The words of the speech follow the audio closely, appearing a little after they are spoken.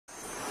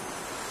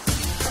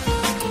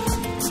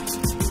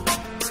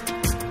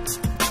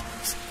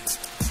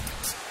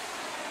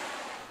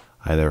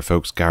Hi there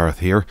folks, Gareth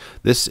here.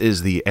 This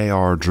is the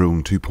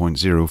AR.Drone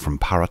 2.0 from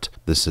Parrot.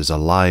 This is a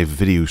live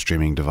video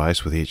streaming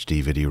device with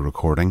HD video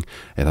recording.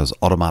 It has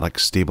automatic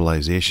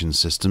stabilization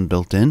system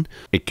built in.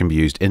 It can be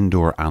used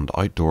indoor and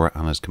outdoor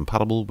and is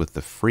compatible with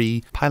the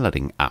free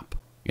piloting app.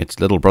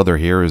 Its little brother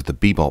here is the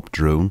Bebop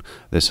Drone.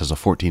 This has a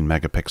 14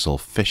 megapixel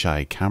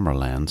fisheye camera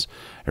lens.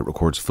 It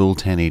records full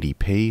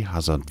 1080p,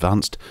 has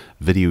advanced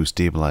video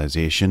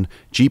stabilization,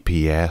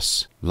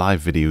 GPS, live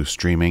video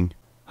streaming,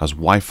 has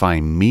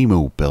Wi-Fi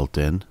MIMO built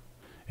in.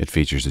 It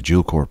features a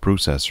dual-core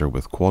processor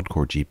with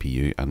quad-core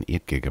GPU and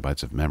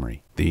 8GB of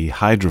memory. The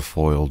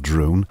hydrofoil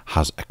drone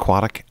has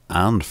aquatic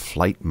and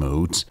flight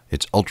modes.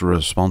 It's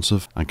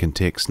ultra-responsive and can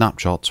take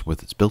snapshots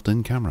with its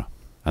built-in camera.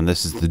 And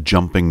this is the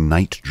jumping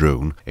night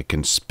drone. It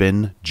can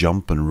spin,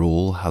 jump and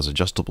roll, has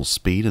adjustable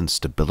speed and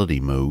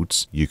stability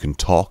modes. You can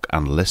talk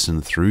and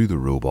listen through the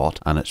robot,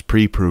 and it's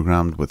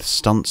pre-programmed with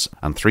stunts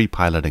and 3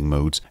 piloting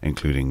modes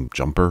including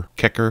jumper,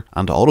 kicker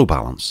and auto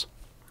balance.